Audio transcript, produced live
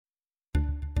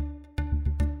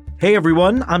Hey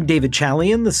everyone, I'm David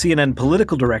Chalian, the CNN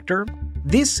political director.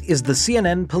 This is the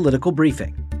CNN Political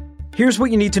Briefing. Here's what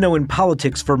you need to know in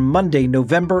politics for Monday,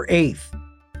 November 8th.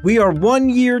 We are 1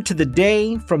 year to the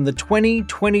day from the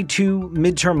 2022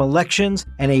 midterm elections,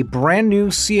 and a brand new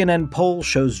CNN poll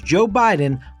shows Joe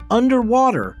Biden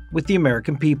underwater with the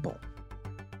American people.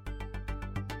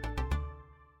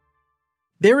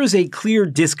 There is a clear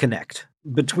disconnect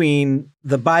between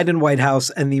the Biden White House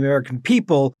and the American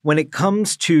people when it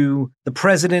comes to the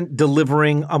president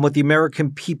delivering on what the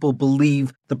American people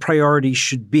believe the priorities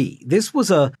should be. This was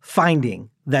a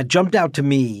finding that jumped out to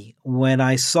me when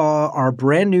I saw our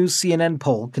brand new CNN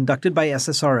poll conducted by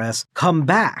SSRS come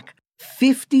back.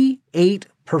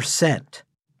 58%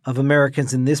 of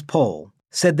Americans in this poll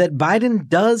said that Biden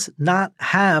does not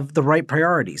have the right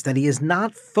priorities, that he is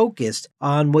not focused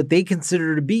on what they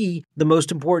consider to be the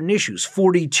most important issues.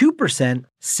 42%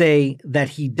 say that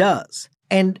he does.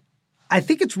 And I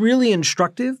think it's really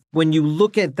instructive when you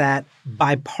look at that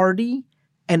by party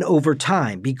and over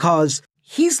time, because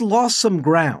he's lost some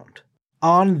ground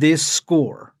on this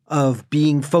score of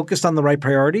being focused on the right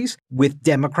priorities with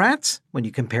Democrats, when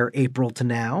you compare April to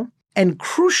now, and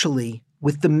crucially,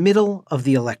 with the middle of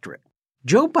the electorate.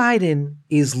 Joe Biden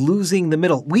is losing the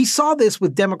middle. We saw this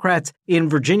with Democrats in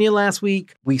Virginia last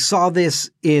week. We saw this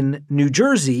in New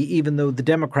Jersey, even though the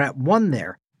Democrat won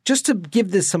there. Just to give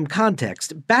this some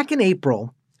context, back in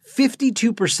April,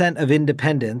 52% of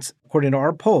independents, according to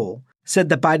our poll, said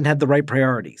that Biden had the right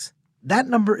priorities. That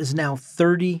number is now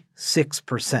 36%.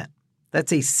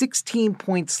 That's a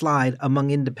 16-point slide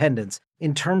among independents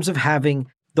in terms of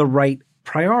having the right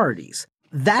priorities.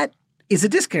 That is a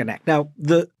disconnect. Now,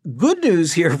 the good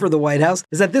news here for the White House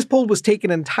is that this poll was taken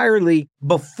entirely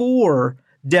before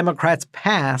Democrats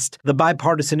passed the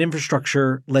bipartisan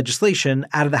infrastructure legislation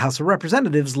out of the House of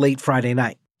Representatives late Friday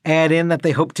night. Add in that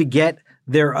they hope to get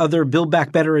their other Build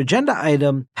Back Better agenda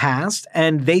item passed,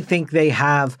 and they think they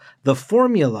have the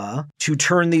formula to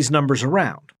turn these numbers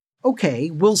around. Okay,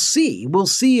 we'll see. We'll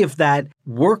see if that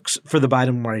works for the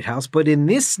Biden White House. But in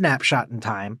this snapshot in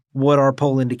time, what our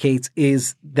poll indicates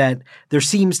is that there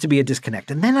seems to be a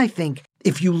disconnect. And then I think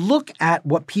if you look at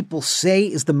what people say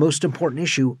is the most important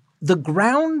issue, the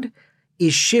ground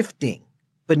is shifting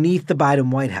beneath the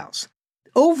Biden White House.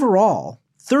 Overall,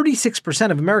 36%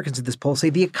 of Americans in this poll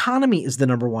say the economy is the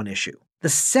number one issue. The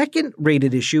second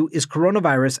rated issue is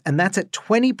coronavirus, and that's at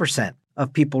 20%.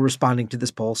 Of people responding to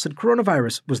this poll said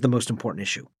coronavirus was the most important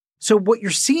issue. So what you're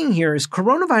seeing here is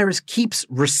coronavirus keeps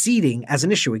receding as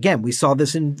an issue. Again, we saw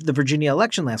this in the Virginia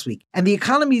election last week, and the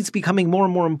economy is becoming more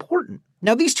and more important.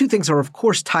 Now, these two things are, of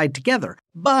course, tied together,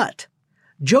 but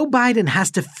Joe Biden has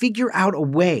to figure out a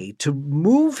way to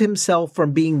move himself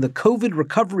from being the COVID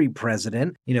recovery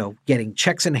president, getting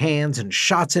checks in hands and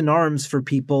shots in arms for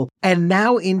people, and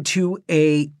now into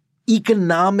a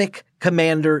economic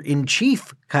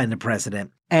commander-in-chief kind of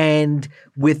president. And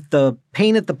with the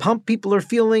pain at the pump people are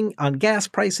feeling on gas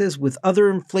prices, with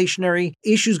other inflationary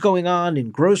issues going on in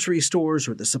grocery stores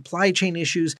or the supply chain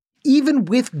issues, even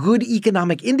with good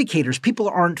economic indicators, people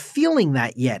aren't feeling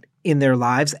that yet in their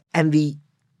lives. And the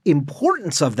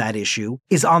importance of that issue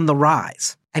is on the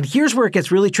rise. And here's where it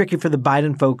gets really tricky for the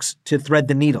Biden folks to thread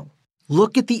the needle.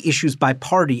 Look at the issues by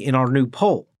party in our new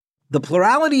poll. The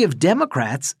plurality of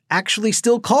Democrats actually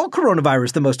still call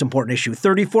coronavirus the most important issue,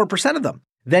 34% of them.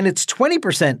 Then it's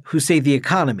 20% who say the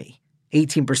economy,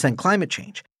 18% climate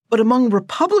change. But among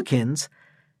Republicans,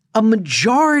 a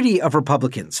majority of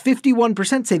Republicans,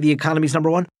 51% say the economy is number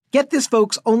one. Get this,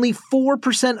 folks, only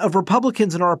 4% of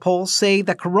Republicans in our poll say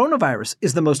that coronavirus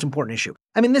is the most important issue.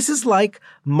 I mean, this is like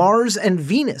Mars and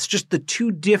Venus, just the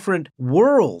two different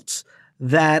worlds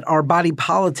that our body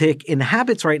politic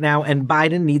inhabits right now, and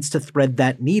Biden needs to thread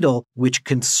that needle, which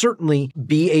can certainly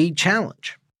be a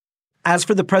challenge. As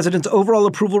for the president's overall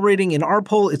approval rating in our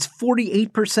poll, it's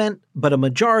 48%, but a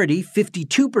majority,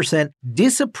 52%,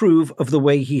 disapprove of the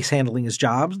way he's handling his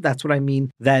jobs. That's what I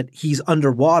mean, that he's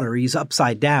underwater, he's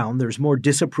upside down. There's more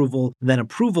disapproval than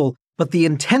approval, but the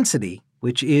intensity,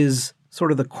 which is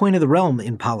sort of the coin of the realm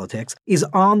in politics, is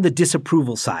on the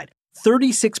disapproval side.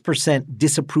 36%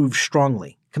 disapprove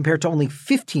strongly, compared to only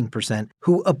 15%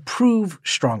 who approve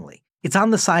strongly. It's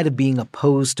on the side of being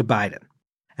opposed to Biden.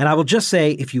 And I will just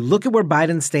say, if you look at where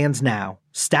Biden stands now,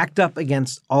 stacked up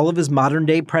against all of his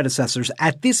modern-day predecessors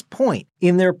at this point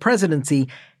in their presidency,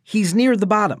 he's near the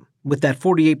bottom with that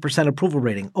 48% approval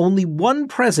rating. Only one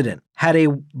president had a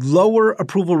lower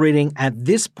approval rating at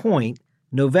this point,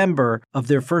 November, of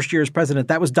their first year as president.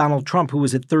 That was Donald Trump, who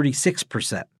was at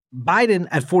 36%. Biden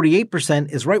at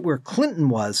 48% is right where Clinton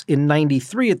was in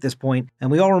 93 at this point, and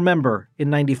we all remember in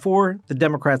 94, the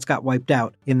Democrats got wiped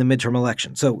out in the midterm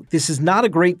election. So this is not a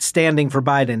great standing for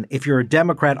Biden if you're a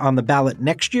Democrat on the ballot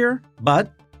next year,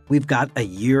 but we've got a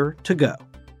year to go.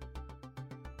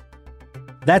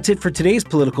 That's it for today's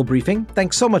political briefing.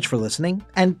 Thanks so much for listening,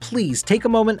 and please take a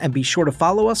moment and be sure to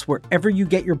follow us wherever you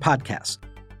get your podcasts.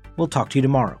 We'll talk to you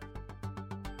tomorrow.